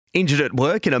Injured at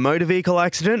work in a motor vehicle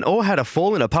accident or had a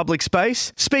fall in a public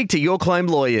space? Speak to Your Claim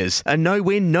Lawyers, a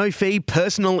no-win, no-fee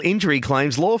personal injury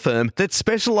claims law firm that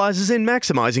specialises in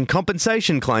maximising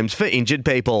compensation claims for injured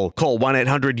people. Call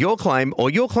 1-800-YOUR-CLAIM or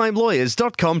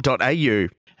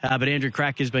yourclaimlawyers.com.au. But Andrew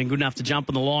Krakouer has been good enough to jump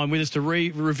on the line with us to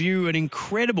review an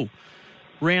incredible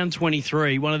round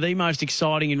 23, one of the most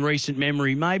exciting in recent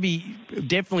memory,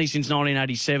 definitely since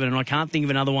 1987, and I can't think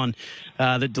of another one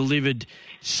that delivered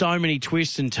so many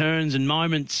twists and turns and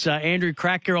moments. Andrew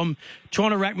Krakouer, I'm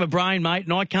trying to rack my brain, mate,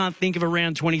 and I can't think of a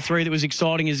round 23 that was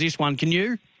exciting as this one. Can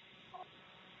you?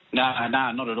 No,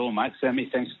 not at all, mate. Sammy,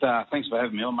 thanks for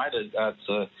having me on, mate. It's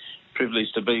a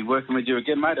privilege to be working with you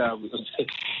again, mate.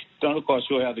 Don't look quite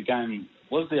sure how the game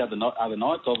was the other night.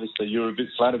 Obviously, you were a bit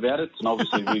flat about it, and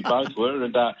obviously we both were.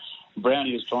 And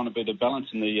Brownie was trying to be the balance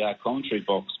in the commentary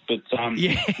box. But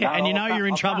you're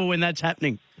in trouble when that's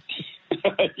happening.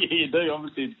 Yeah, you do.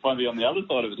 Obviously, it's probably on the other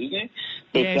side of it, isn't it?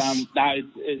 But yes.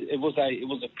 It was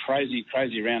a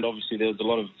crazy round. Obviously, there was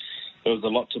a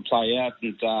lot to play out,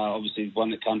 and obviously one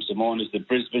that comes to mind is the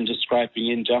Brisbane just scraping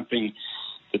in, jumping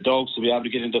the Dogs to be able to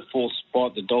get into fourth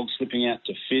spot. The Dogs slipping out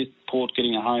to fifth. Port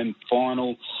getting a home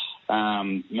final.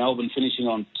 Melbourne finishing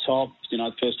on top, the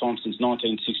first time since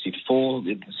 1964.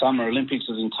 The Summer Olympics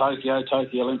was in Tokyo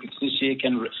Olympics this year.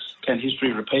 Can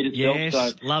history repeat itself? Yes,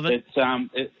 so love it.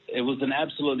 It was an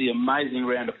absolutely amazing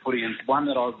round of footy, and one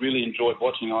that I really enjoyed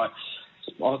watching. I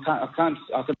can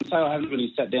say I haven't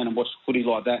really sat down and watched footy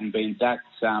like that and been that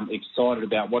excited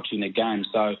about watching the game.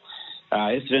 So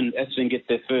Essendon get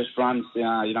their first runs,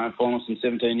 finals in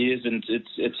 17 years, and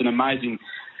it's an amazing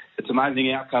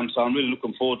outcome. So I'm really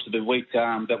looking forward to the week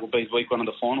that will be week one of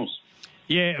the finals.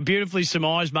 Yeah, beautifully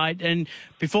surmised, mate. And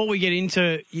before we get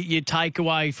into your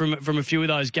takeaway from a few of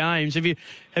those games, have you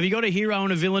got a hero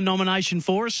and a villain nomination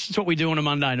for us? That's what we do on a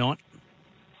Monday night.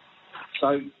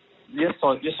 So yes,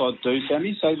 I do,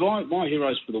 Sammy. So my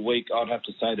heroes for the week, I'd have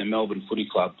to say the Melbourne Footy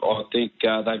Club. I think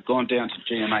they've gone down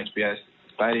to GMHBA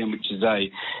Stadium, which is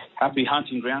a happy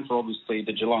hunting ground for obviously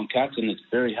the Geelong Cats, and it's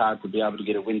very hard to be able to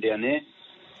get a win down there.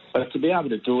 But to be able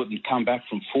to do it and come back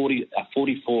from a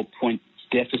 44-point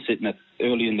deficit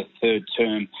early in the third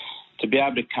term, to be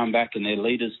able to come back and their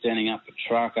leaders standing up,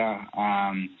 Petrarca,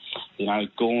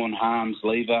 Gawn, Harms,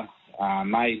 Lever,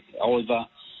 May, Oliver,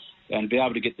 and be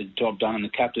able to get the job done, and the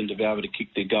captain to be able to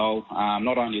kick the goal.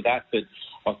 Not only that, but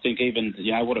I think even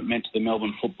what it meant to the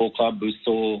Melbourne Football Club. We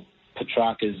saw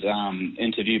Petrarca's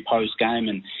interview post-game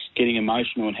and getting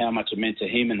emotional and how much it meant to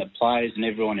him and the players and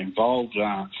everyone involved.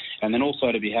 And then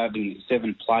also to be having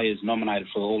 7 players nominated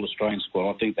for the All-Australian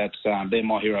squad. I think they're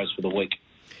my heroes for the week.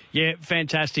 Yeah,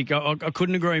 fantastic. I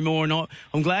couldn't agree more. And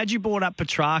I'm glad you brought up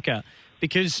Petrarca,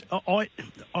 because I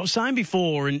was saying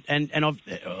before, and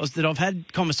I've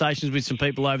had conversations with some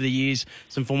people over the years,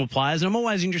 some former players, and I'm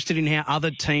always interested in how other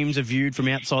teams are viewed from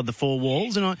outside the four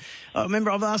walls. And I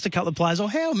remember I've asked a couple of players,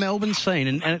 how are Melbourne seen?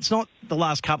 And it's not the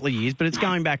last couple of years, but it's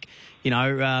going back,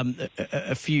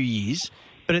 a few years.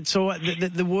 But it's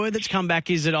the word that's come back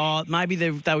is that maybe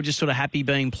they were just sort of happy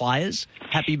being players,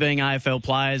 happy being AFL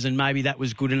players, and maybe that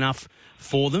was good enough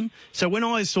for them. So when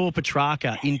I saw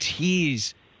Petrarca in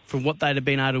tears from what they'd have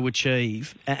been able to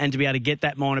achieve, and to be able to get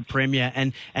that minor premier,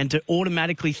 and to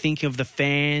automatically think of the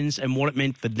fans and what it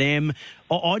meant for them,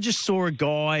 I just saw a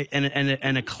guy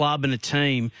and a club and a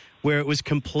team where it was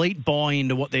complete buy-in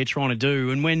to what they're trying to do.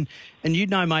 And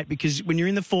you'd know, mate, because when you're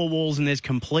in the four walls and there's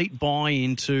complete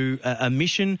buy-in to a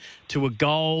mission, to a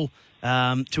goal,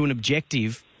 to an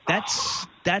objective, that's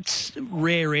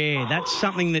rare air. That's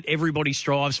something that everybody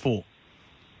strives for.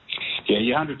 Yeah,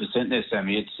 you're 100% there,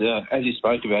 Sammy. It's as you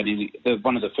spoke about.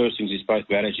 One of the first things you spoke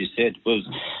about, as you said, was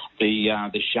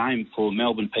the shame for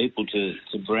Melbourne people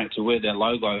to wear their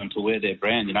logo and to wear their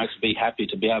brand. To be happy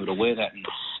to be able to wear that. And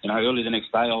early the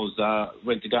next day, I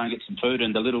went to go and get some food,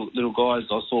 and the little guys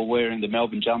I saw wearing the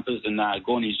Melbourne jumpers and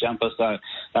Gorney's jumper, so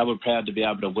they were proud to be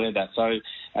able to wear that. So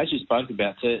as you spoke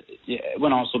about,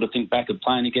 when I sort of think back of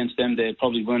playing against them, they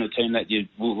probably weren't a team that you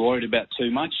were worried about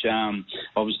too much.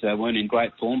 Obviously, they weren't in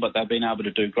great form, but they've been able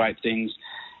to do great things.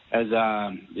 As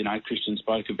Christian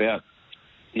spoke about,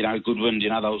 Goodwin,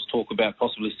 there was talk about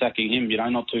possibly sacking him,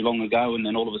 not too long ago, and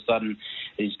then all of a sudden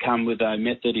he's come with a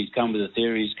method, he's come with a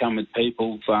theory, he's come with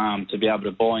people to be able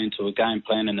to buy into a game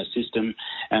plan and a system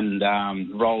and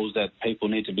roles that people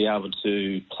need to be able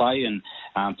to play and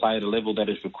play at a level that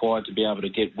is required to be able to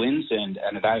get wins and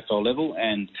at AFL level,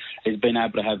 and he's been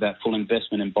able to have that full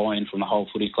investment and buy-in from the whole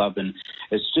footy club, and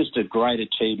it's just a great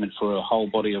achievement for a whole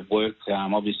body of work.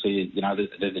 Obviously,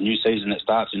 the new season that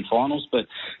starts in finals, but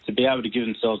to be able to give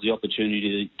themselves the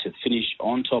opportunity to finish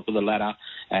on top of the ladder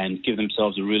and give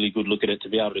themselves a really good look at it to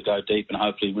be able to go deep and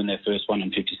hopefully win their first one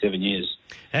in 57 years.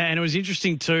 And it was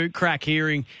interesting too, Crack,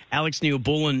 hearing Alex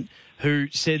Neil-Bullen, who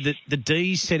said that the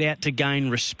D's set out to gain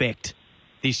respect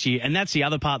this year. And that's the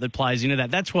other part that plays into that.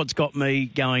 That's what's got me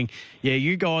going, yeah,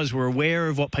 you guys were aware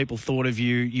of what people thought of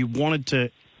you. You wanted to,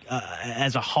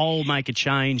 as a whole, make a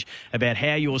change about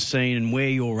how you're seen and where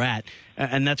you're at.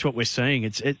 And that's what we're seeing.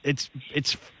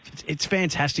 It's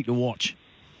fantastic to watch.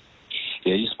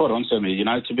 Yeah, you're spot on, Sammy.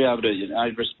 To be able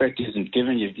to, respect isn't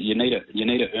given. You need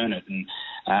to earn it. And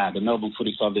the Melbourne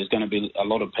Footy Club, there's going to be a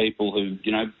lot of people who,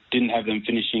 didn't have them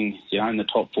finishing, in the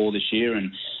top 4 this year.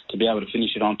 And to be able to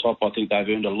finish it on top, I think they've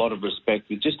earned a lot of respect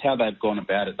with just how they've gone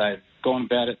about it.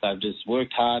 They've just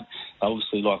worked hard.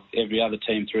 Obviously, like every other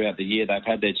team throughout the year, they've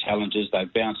had their challenges.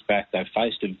 They've bounced back. They've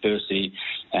faced adversity,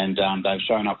 and they've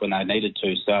shown up when they needed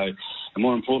to. So, and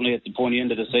more importantly, at the pointy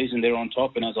end of the season, they're on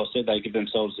top. And as I said, they give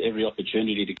themselves every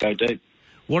opportunity to go deep.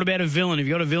 What about a villain? Have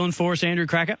you got a villain for us, Andrew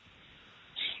Krakouer?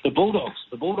 The Bulldogs.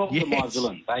 The Bulldogs yes. are my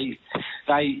villain.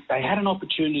 They had an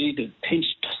opportunity to pinch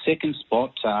second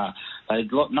spot.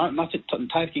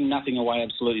 Taking nothing away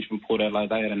absolutely from Port Adelaide.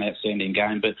 They had an outstanding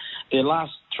game, but their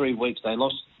last 3 weeks they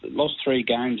lost 3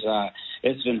 games.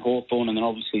 Essendon, Hawthorn, and then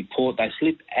obviously Port. They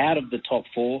slipped out of the top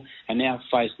 4 and now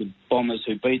face the Bombers,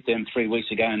 who beat them 3 weeks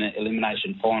ago in the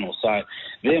elimination final. So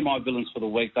they're my villains for the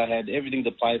week. They had everything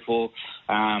to play for.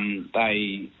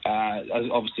 They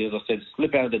obviously, as I said,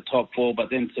 slip out of the top 4,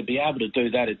 but then to be able to do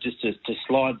that, it just to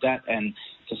slide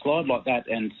like that,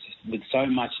 and with so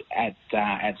much at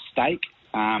stake.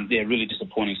 They're really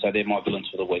disappointing, so they're my villains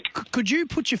for the week. Could you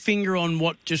put your finger on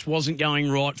what just wasn't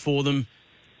going right for them?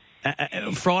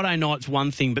 Friday night's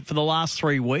one thing, but for the last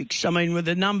 3 weeks, I mean, with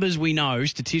the numbers we know,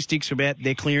 statistics about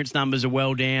their clearance numbers are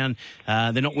well down.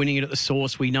 They're not winning it at the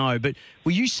source, we know. But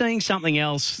were you seeing something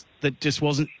else that just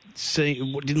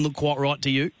didn't look quite right to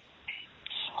you?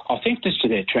 I think just for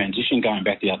their transition going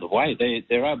back the other way,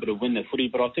 they're able to win the footy,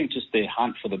 but I think just their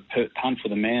hunt for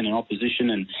the man in opposition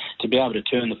and to be able to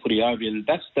turn the footy over, and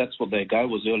that's what their goal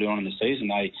was early on in the season.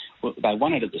 They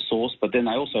won it at the source, but then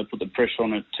they also put the pressure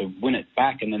on it to win it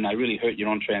back, and then they really hurt you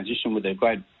on transition with their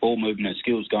great ball movement and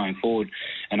skills going forward,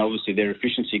 and obviously their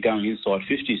efficiency going inside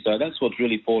 50. So that's what's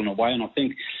really fallen away, and I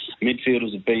think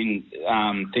midfielders have been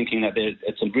thinking that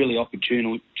it's a really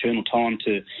opportune time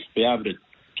to be able to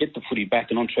get the footy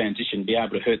back and on transition, be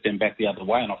able to hurt them back the other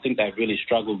way. And I think they've really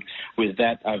struggled with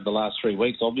that over the last 3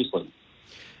 weeks, obviously.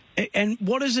 And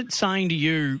what is it saying to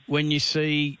you when you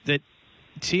see that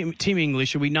Tim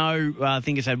English, who we know I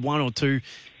think has had 1 or 2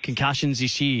 concussions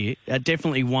this year,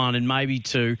 definitely 1 and maybe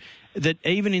 2, that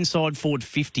even inside forward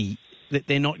 50, that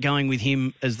they're not going with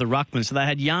him as the ruckman. So they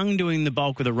had Young doing the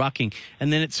bulk of the rucking.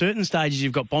 And then at certain stages,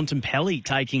 you've got Bontempelli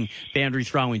taking boundary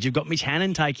throw-ins. You've got Mitch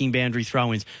Hannon taking boundary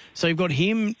throw-ins. So you've got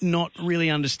him not really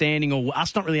understanding, or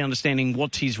us not really understanding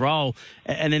what's his role.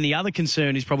 And then the other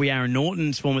concern is probably Aaron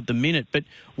Norton's form at the minute. But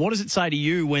what does it say to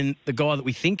you when the guy that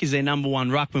we think is their number 1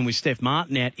 ruckman with Steph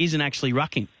Martin out isn't actually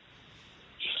rucking?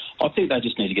 I think they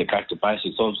just need to get back to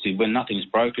basics. Obviously, when nothing's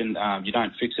broken, you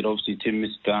don't fix it. Obviously, Tim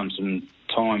missed some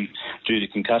time due to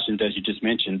concussions, as you just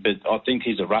mentioned. But I think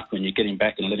he's a ruckman. You get him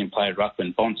back and let him play a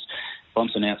ruckman. Bont's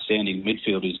an outstanding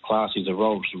midfielder. He's class. He's a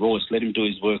Rolls Royce. Let him do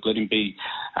his work. Let him be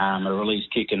a release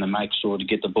kick and to make sure to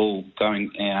get the ball going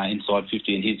inside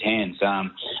 50 in his hands.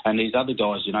 And these other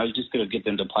guys, you just got to get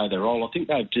them to play their role. I think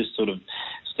they've just sort of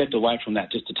stepped away from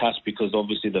that just a touch because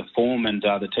obviously the form and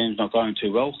the team's not going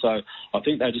too well. So I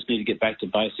think they just need to get back to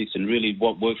basics and really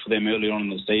what worked for them earlier on in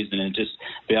the season and just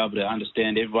be able to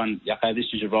understand everyone, okay, this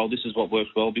is your role, this is what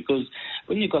works well. Because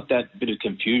when you've got that bit of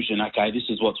confusion, okay, this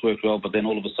is what's worked well, but then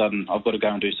all of a sudden I've got to go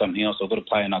and do something else, I've got to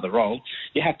play another role.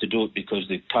 You have to do it because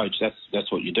the coach,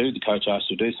 that's what you do. The coach asks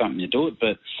you to do something, you do it.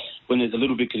 But when there's a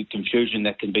little bit of confusion,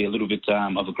 that can be a little bit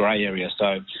of a grey area.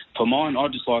 So for mine,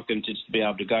 I'd just like them to just be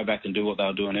able to go back and do what they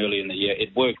were doing earlier in the year.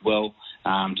 It worked well.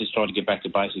 Just try to get back to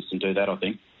basics and do that, I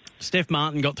think. Steph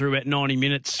Martin got through about 90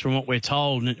 minutes from what we're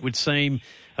told, and it would seem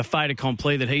a fait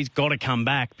accompli that he's got to come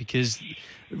back because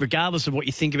regardless of what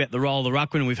you think about the role of the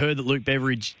ruckman, and we've heard that Luke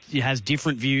Beveridge has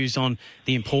different views on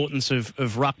the importance of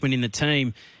ruckman in the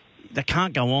team, they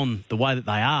can't go on the way that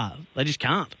they are. They just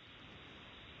can't.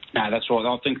 No, that's right.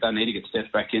 I think they need to get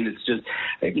Steph back in. It's just,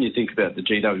 even you think about the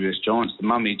GWS Giants, the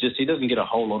Mummy, he doesn't get a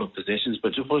whole lot of possessions,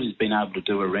 but just what he's been able to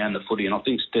do around the footy. And I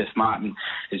think Steph Martin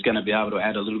is going to be able to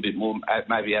add a little bit more,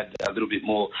 maybe add a little bit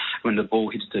more when the ball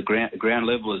hits the ground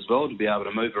level as well, to be able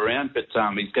to move around. But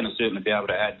he's going to certainly be able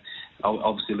to add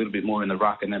obviously a little bit more in the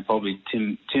ruck, and then probably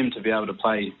Tim to be able to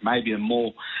play maybe a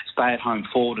more stay-at-home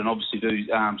forward and obviously do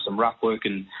some ruck work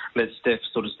and let Steph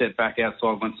sort of step back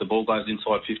outside once the ball goes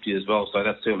inside 50 as well. So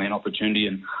that's certainly an opportunity,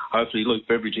 and hopefully Luke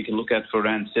Beveridge you can look at for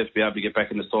around Steph to be able to get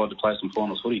back in the side to play some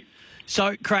finals footy.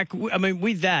 So, Crack, I mean,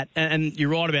 with that, and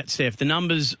you're right about Steph, the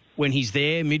numbers when he's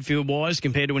there, midfield-wise,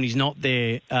 compared to when he's not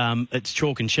there, it's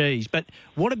chalk and cheese. But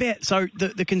what about, so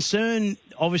the concern,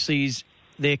 obviously, is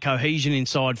their cohesion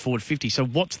inside forward 50. So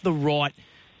what's the right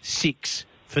six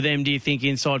for them, do you think,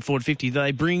 inside forward 50? Do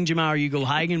they bring Jamari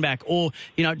Ugle-Hagan back? Or,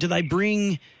 do they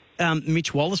bring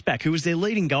Mitch Wallace back, who was their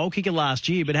leading goal kicker last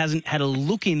year but hasn't had a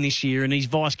look in this year and he's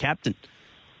vice-captain?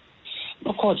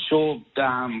 Not quite sure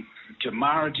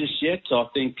Jamara just yet. I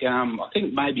think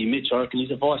maybe Mitch. I reckon he's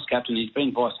a vice captain. He's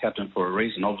been vice captain for a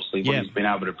reason. Obviously, what he's been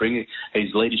able to bring,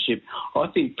 his leadership. I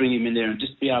think bring him in there and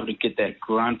just be able to get that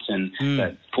grunt and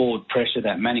that forward pressure,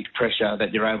 that manic pressure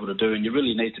that you're able to do. And you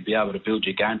really need to be able to build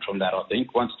your game from that. I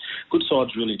think once good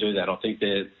sides really do that. I think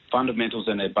their fundamentals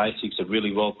and their basics are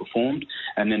really well performed,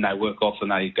 and then they work off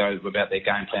and they go about their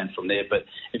game plan from there. But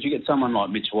if you get someone like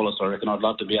Mitch Wallace, I reckon I'd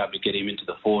love to be able to get him into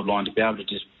the forward line to be able to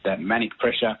just that manic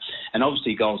pressure, and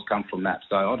obviously goals come from that.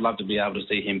 So I'd love to be able to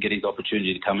see him get his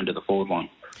opportunity to come into the forward line.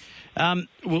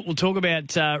 We'll talk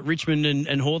about Richmond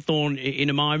and Hawthorn in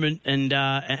a moment, and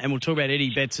we'll talk about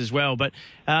Eddie Betts as well. But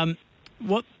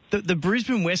what the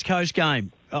Brisbane West Coast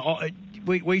game,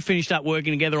 we finished up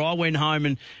working together. I went home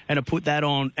and I put that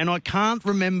on, and I can't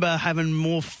remember having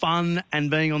more fun and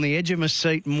being on the edge of my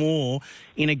seat more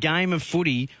in a game of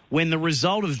footy when the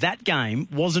result of that game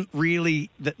wasn't really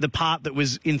the part that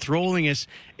was enthralling us.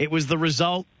 It was the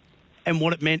result and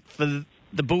what it meant for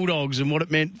the Bulldogs and what it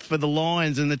meant for the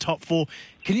Lions and the top four.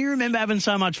 Can you remember having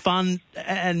so much fun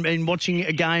and watching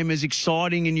a game as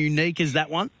exciting and unique as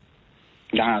that one?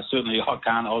 No, certainly I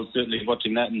can't. I was certainly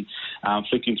watching that and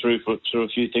flicking through a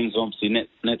few things, obviously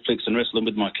Netflix and wrestling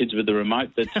with my kids with the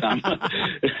remote. But no,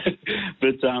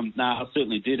 I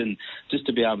certainly did. And just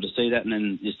to be able to see that, and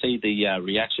then you see the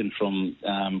reaction from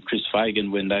Chris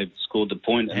Fagan when they scored the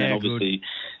point, and then obviously,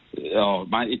 oh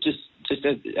mate, it just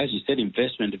as you said,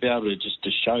 investment, to be able to just to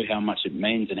show how much it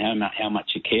means and how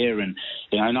much you care. And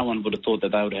no one would have thought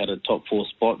that they would have had a top four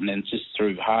spot, and then just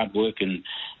through hard work and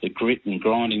the grit and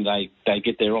grinding, they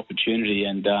get their opportunity,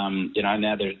 and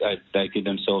now they give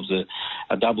themselves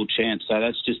a double chance. So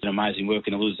that's just an amazing work,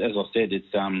 and it was, as I said, it's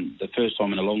the first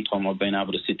time in a long time I've been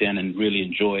able to sit down and really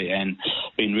enjoy and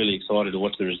been really excited to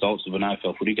watch the results of an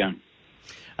AFL footy game.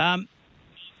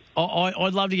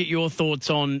 I'd love to get your thoughts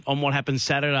on what happened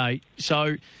Saturday.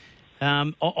 So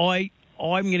I'm going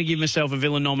to give myself a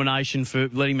villain nomination for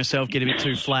letting myself get a bit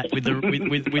too flat with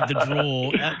the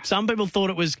draw. Some people thought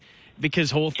it was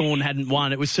because Hawthorn hadn't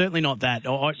won. It was certainly not that.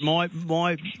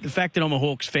 The fact that I'm a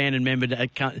Hawks fan and member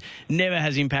never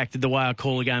has impacted the way I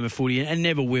call a game of footy, and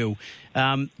never will.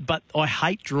 But I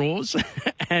hate draws,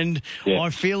 and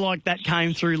I feel like that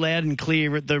came through loud and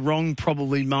clear at the wrong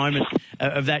probably moment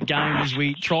of that game as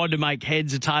we tried to make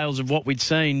heads or tails of what we'd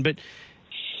seen. But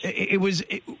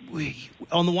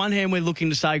on the one hand, we're looking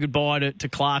to say goodbye to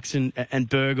Clarkson and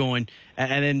Burgoyne,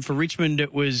 and then for Richmond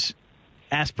it was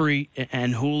Asprey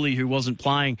and Hooley who wasn't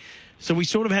playing. So we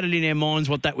sort of had it in our minds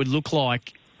what that would look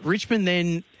like. Richmond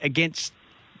then, against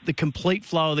the complete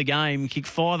flow of the game, kicked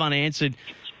 5 unanswered,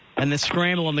 and the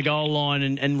scramble on the goal line,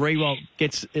 and Rewalt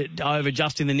gets it over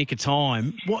just in the nick of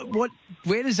time.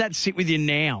 Where does that sit with you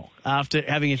now after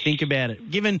having a think about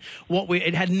it? Given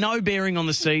it had no bearing on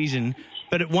the season,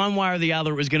 but at one way or the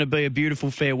other, it was going to be a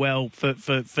beautiful farewell for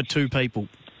two people.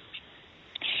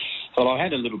 Well, I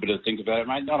had a little bit of think about it,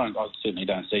 mate. I certainly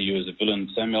don't see you as a villain,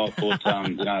 Samuel. I thought, I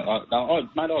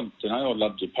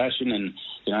loved your passion and,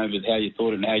 with how you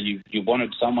thought and how you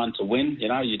wanted someone to win.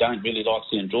 You don't really like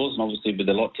seeing draws, and obviously with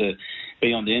a lot to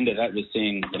be on the end of that, we're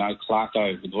seeing,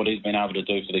 Clarko with what he's been able to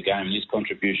do for the game and his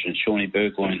contribution, Shawnee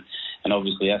Burgoyne, and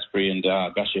obviously Asprey and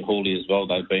Bashir Hooley as well.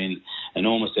 They've been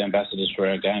enormous ambassadors for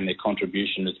our game. Their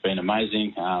contribution has been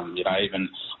amazing. Even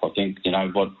I think,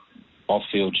 what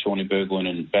off-field Shawnee Burgoyne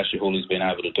and Bashir Hooley's been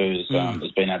able to do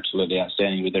has been absolutely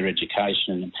outstanding with their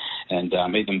education, and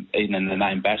even in the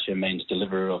name Bashir means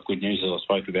deliverer of good news, as I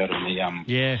spoke about on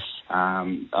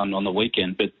the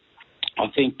weekend. But I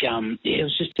think it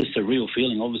was just a surreal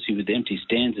feeling. Obviously with the empty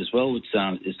stands as well, it's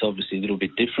obviously a little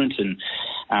bit different, and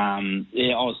I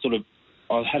was sort of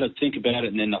I had to think about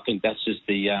it, and then I think that's just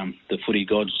the footy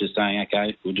gods just saying,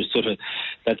 okay, we'll just sort of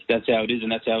that's how it is,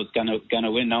 and that's how it's going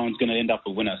to win. No one's going to end up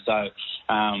a winner. So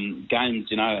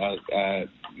games, are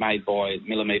made by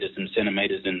millimetres and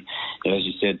centimetres, and as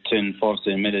you said, turn 5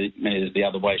 centimetres the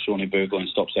other way. Shawnee Burgoyne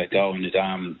stops that goal, and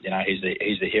he's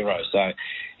the hero. So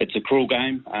it's a cruel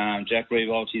game. Jack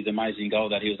Reevolt's amazing goal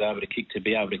that he was able to kick to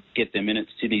be able to get them in it.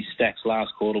 Sydney Stack's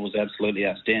last quarter was absolutely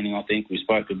outstanding. I think we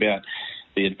spoke about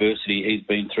the adversity he's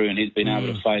been through and he's been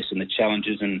able to face, and the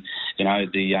challenges, and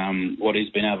what he's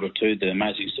been able to do, the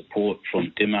amazing support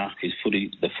from Dimmer, the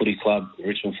footy club,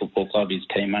 Richmond Football Club, his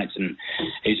teammates and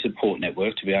his support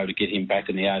network to be able to get him back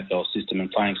in the AFL system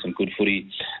and playing some good footy.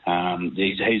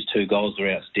 His 2 goals are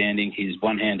outstanding. His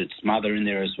one-handed smother in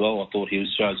there as well. I thought he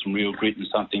showed some real grit and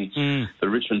something the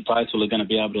Richmond faithful are going to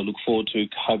be able to look forward to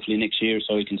hopefully next year,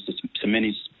 so he can cement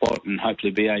his spot and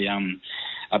hopefully be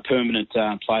a permanent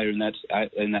player in that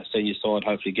senior side,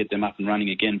 hopefully get them up and running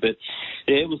again. But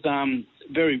yeah, it was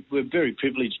we're very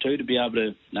privileged too to be able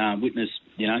to witness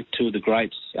 2 of the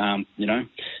greats,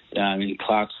 in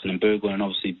Clarkson and Burgoyne, and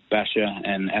obviously Basher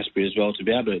and Asprey as well, to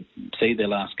be able to see their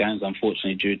last games.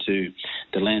 Unfortunately, due to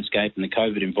the landscape and the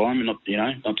COVID environment,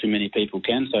 not too many people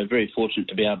can. So very fortunate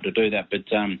to be able to do that. But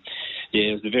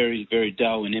it was a very, very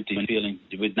dull and empty feeling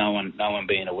with no one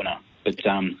being a winner. But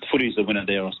footy's the winner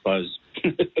there, I suppose.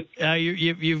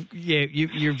 You've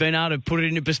been able to put it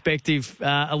into perspective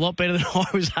a lot better than I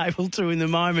was able to in the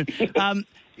moment.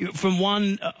 From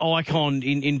one icon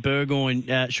in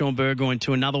Burgoyne, Sean Burgoyne,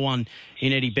 to another one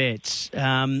in Eddie Betts,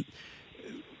 to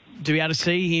be able to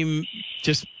see him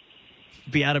just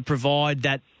be able to provide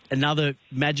that another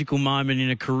magical moment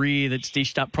in a career that's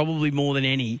dished up probably more than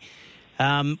any.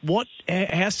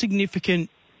 How significant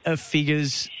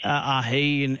figures are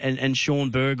he and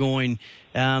Sean Burgoyne,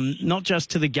 not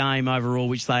just to the game overall,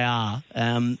 which they are,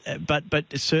 but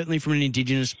certainly from an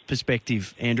Indigenous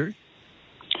perspective, Andrew?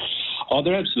 Oh,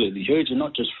 they're absolutely huge, and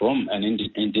not just from an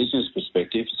Indigenous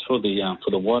perspective. It's for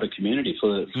the wider community,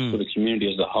 for the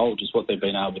community as a whole. Just what they've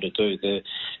been able to do.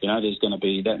 There's going to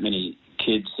be that many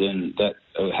kids and that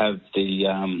have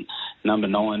the number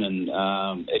 9 and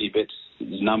Eddie Betts'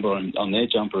 number on their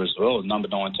jumper as well, number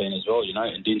 19 as well.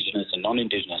 Indigenous and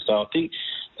non-Indigenous. So I think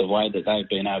the way that they've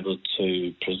been able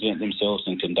to present themselves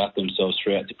and conduct themselves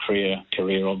throughout the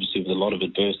career, obviously with a lot of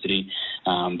adversity,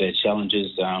 their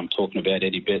challenges. Talking about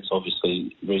Eddie Betts,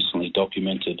 obviously recently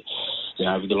documented,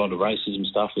 with a lot of racism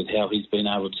stuff, with how he's been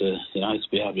able to, to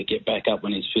be able to get back up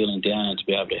when he's feeling down and to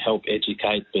be able to help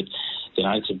educate, but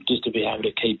to be able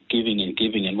to keep giving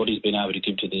and what he's been able to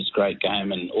give to this great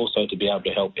game, and also to be able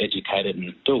to help educate it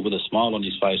and do it with a smile on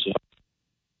his face.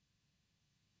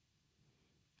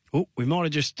 Oh, we might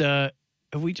have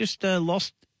just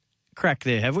lost Crack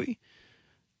there, have we?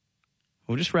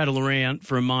 We'll just rattle around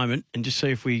for a moment and just see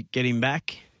if we get him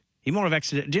back. He might have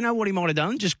accidentally... Do you know what he might have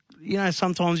done? Just,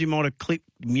 sometimes you might have clicked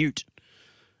mute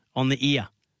on the ear.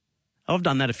 I've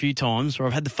done that a few times where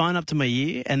I've had the phone up to my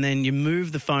ear and then you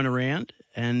move the phone around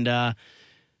and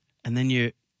then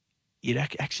you'd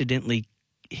accidentally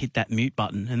hit that mute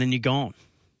button and then you're gone.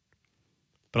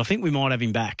 But I think we might have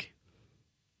him back.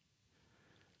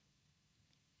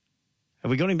 Have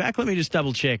we got him back? Let me just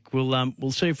double check. We'll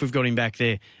see if we've got him back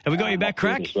there. Have we got you back,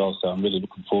 Crack? As well, so I'm really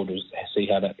looking forward to see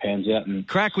how that pans out. And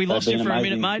Crack, we lost you for a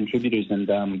minute, mate. Contributors and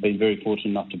been very fortunate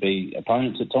enough to be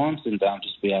opponents at times and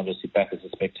just be able to sit back as a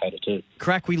spectator too.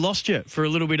 Crack, we lost you for a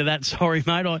little bit of that. Sorry,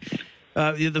 mate.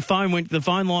 The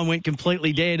phone line went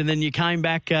completely dead, and then you came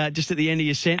back just at the end of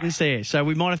your sentence there. So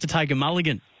we might have to take a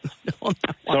mulligan.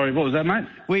 Sorry, what was that, mate?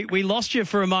 We lost you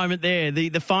for a moment there. The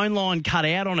phone line cut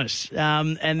out on us,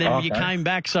 and then you came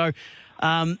back. So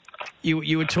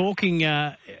you were talking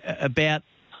about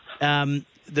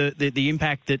the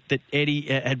impact that Eddie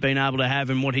had been able to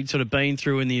have and what he'd sort of been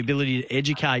through and the ability to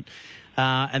educate.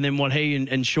 And then what he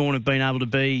and Sean have been able to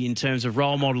be in terms of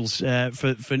role models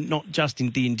for not just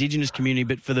in the Indigenous community,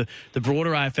 but for the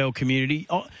broader AFL community.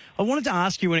 I wanted to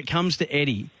ask you, when it comes to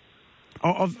Eddie,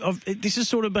 this has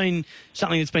sort of been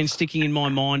something that's been sticking in my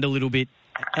mind a little bit,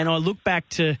 and I look back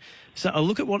to, so I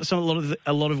look at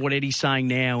a lot of what Eddie's saying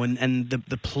now, and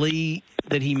the plea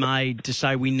that he made to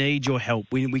say, we need your help.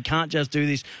 We can't just do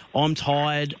this. I'm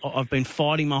tired. I've been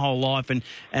fighting my whole life, and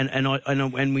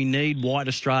we need white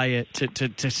Australia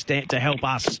to help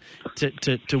us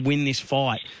to win this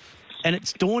fight. And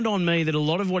it's dawned on me that a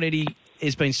lot of what Eddie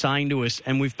has been saying to us,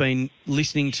 and we've been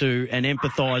listening to and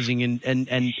empathising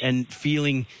and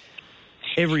feeling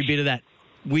every bit of that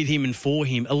with him and for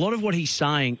him. A lot of what he's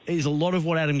saying is a lot of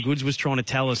what Adam Goodes was trying to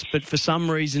tell us, but for some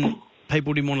reason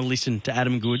people didn't want to listen to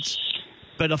Adam Goodes.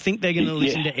 but I think they're going to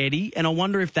listen to Eddie, and I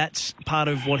wonder if that's part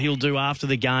of what he'll do after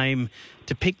the game,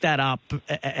 to pick that up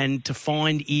and to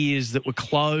find ears that were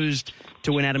closed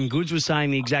to when Adam Goodes was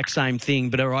saying the exact same thing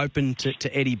but are open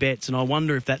to Eddie Betts, and I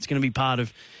wonder if that's going to be part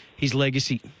of his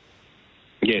legacy.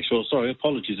 Yeah, sure. Sorry,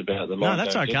 apologies about the line. No,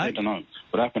 that's okay. I don't know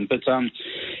what happened. But, I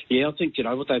think,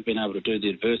 what they've been able to do, the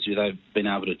adversity, they've been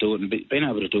able to do it and been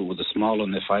able to do it with a smile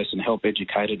on their face and help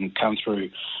educate it and come through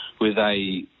with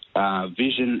a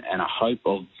vision and a hope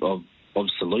of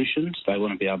solutions. They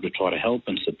want to be able to try to help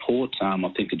and support. I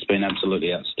think it's been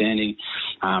absolutely outstanding.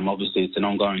 Obviously, it's an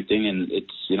ongoing thing, and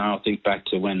it's, I think back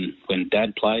to when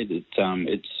Dad played,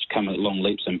 it's come along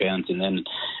leaps and bounds,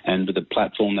 and with the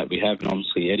platform that we have, and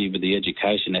obviously Eddie with the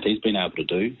education that he's been able to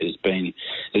do has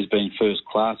been first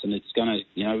class, and it's going to,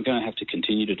 we're going to have to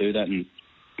continue to do that. And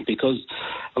because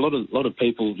a lot of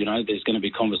people, there's going to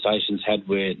be conversations had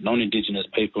where non-Indigenous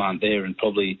people aren't there, and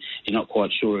probably you're not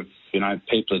quite sure if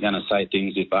people are going to say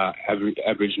things if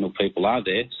Aboriginal people are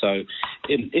there. So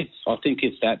I think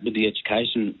if that, with the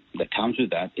education that comes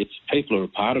with that, if people are a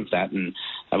part of that and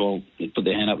they will put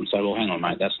their hand up and say, well, hang on,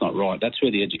 mate, that's not right, that's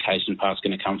where the education part's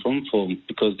going to come from,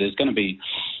 because there's going to be,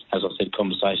 as I said,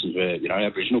 conversations where,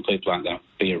 Aboriginal people aren't going to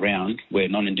be around, where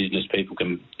non-Indigenous people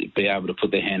can be able to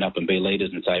put their hand up and be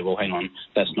leaders and say, well, hang on,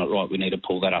 that's not right, we need to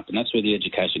pull that up. And that's where the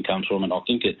education comes from. And I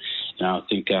think a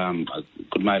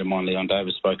good mate of mine, Leon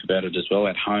Davis, spoke about it as well.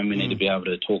 At home, we need to be able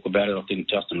to talk about it. I think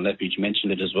Justin Leppage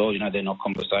mentioned it as well. They're not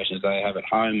conversations they have at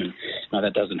home, and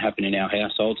that doesn't happen in our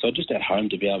household. So just at home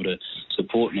to be able to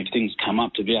support, and if things come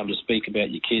up, to be able to speak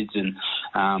about your kids and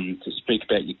to speak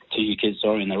about to your kids,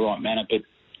 in the right manner. But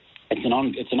it's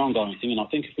an ongoing thing, and I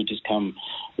think if we just come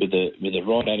with the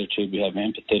right attitude, we have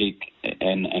empathetic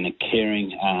and a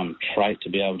caring trait to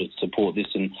be able to support this.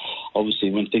 And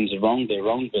obviously, when things are wrong, they're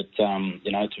wrong. But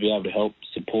to be able to help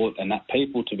support, and that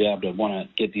people to be able to want to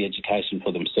get the education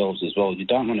for themselves as well. You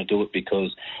don't want to do it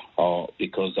because I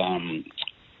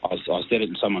said it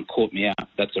and someone caught me out.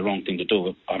 That's the wrong thing to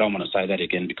do. I don't want to say that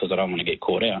again because I don't want to get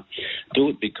caught out. Do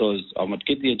it because I want to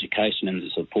get the education and the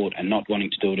support, and not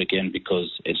wanting to do it again because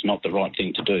it's not the right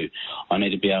thing to do. I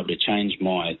need to be able to change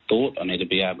my thought. I need to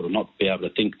be able to not be able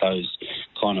to think those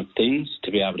kind of things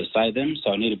to be able to say them.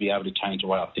 So I need to be able to change the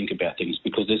way I think about things,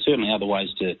 because there's certainly other ways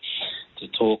to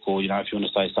talk, or, if you want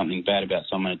to say something bad about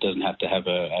someone, it doesn't have to have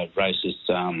a racist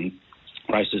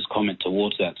comment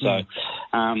towards that. So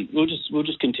we'll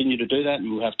just continue to do that,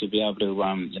 and we'll have to be able to,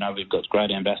 we've got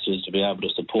great ambassadors to be able to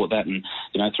support that. And,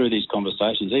 through these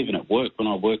conversations, even at work, when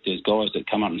I work, there's guys that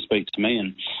come up and speak to me,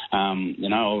 and,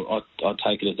 I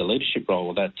take it as a leadership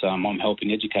role that I'm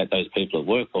helping educate those people at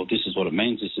work. Well, this is what it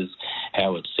means. This is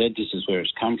how it's said. This is where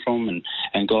it's come from. And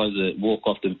guys that walk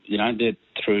off they're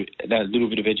through that little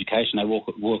bit of education, they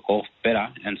walk off better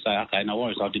and say, okay, no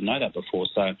worries, I didn't know that before.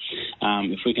 So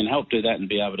if we can help do that and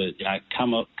be able to,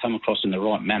 come across in the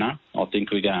right manner, I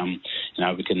think we can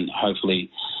hopefully,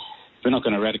 we're not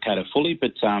going to eradicate it fully,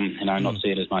 but, not see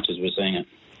it as much as we're seeing it.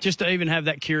 Just to even have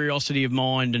that curiosity of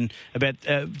mind and about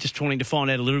just wanting to find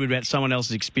out a little bit about someone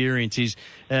else's experience is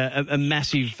a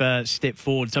massive step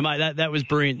forward. So, mate, that was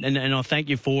brilliant, and I thank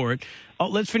you for it.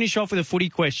 Let's finish off with a footy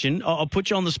question. I'll put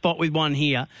you on the spot with one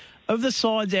here. Of the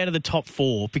sides out of the top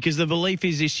four, because the belief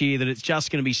is this year that it's just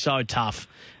going to be so tough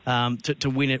to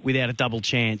win it without a double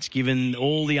chance, given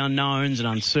all the unknowns and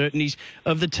uncertainties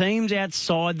of the teams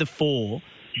outside the four,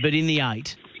 but in the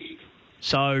eight.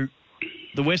 So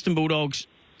the Western Bulldogs,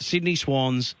 Sydney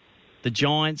Swans, the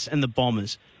Giants and the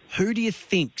Bombers. Who do you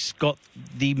think's got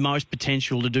the most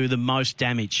potential to do the most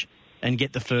damage and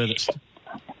get the furthest?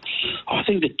 I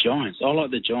think the Giants. I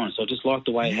like the Giants. I just like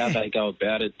the way how they go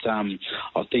about it.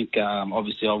 I think,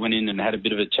 obviously, I went in and had a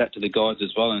bit of a chat to the guys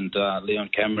as well, and Leon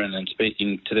Cameron, and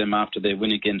speaking to them after their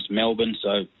win against Melbourne.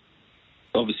 So,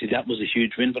 obviously, that was a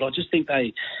huge win. But I just think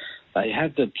they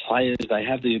have the players, they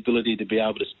have the ability to be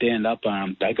able to stand up.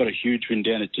 They got a huge win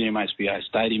down at GMHBA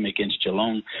Stadium against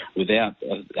Geelong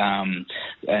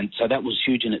and so that was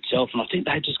huge in itself. And I think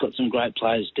they've just got some great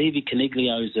players. Stevie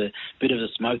Coniglio is a bit of a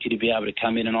smoky to be able to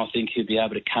come in, and I think he'll be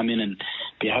able to come in and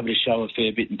be able to show a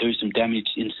fair bit and do some damage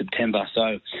in September.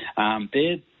 So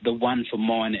they're the one for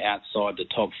mine outside the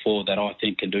top four that I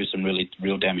think can do some really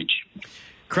real damage.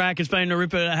 Crack, it's been a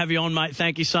ripper to have you on, mate.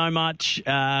 Thank you so much.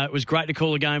 It was great to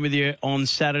call a game with you on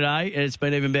Saturday. It's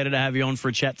been even better to have you on for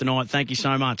a chat tonight. Thank you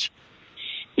so much.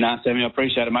 No, Sammy, I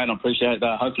appreciate it, mate. I appreciate it.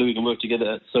 Hopefully we can work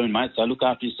together soon, mate. So look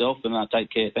after yourself and take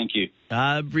care. Thank you.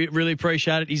 Really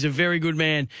appreciate it. He's a very good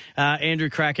man, Andrew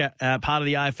Krakouer, part of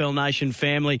the AFL Nation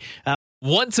family.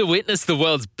 Want to witness the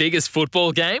world's biggest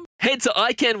football game? Head to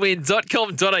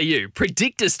iCanWin.com.au,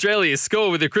 predict Australia's score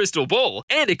with a crystal ball,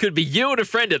 and it could be you and a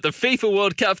friend at the FIFA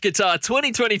World Cup Qatar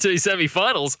 2022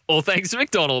 semi-finals, all thanks to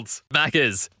McDonald's.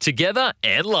 Maccas, together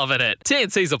and loving it.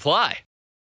 TNCs apply.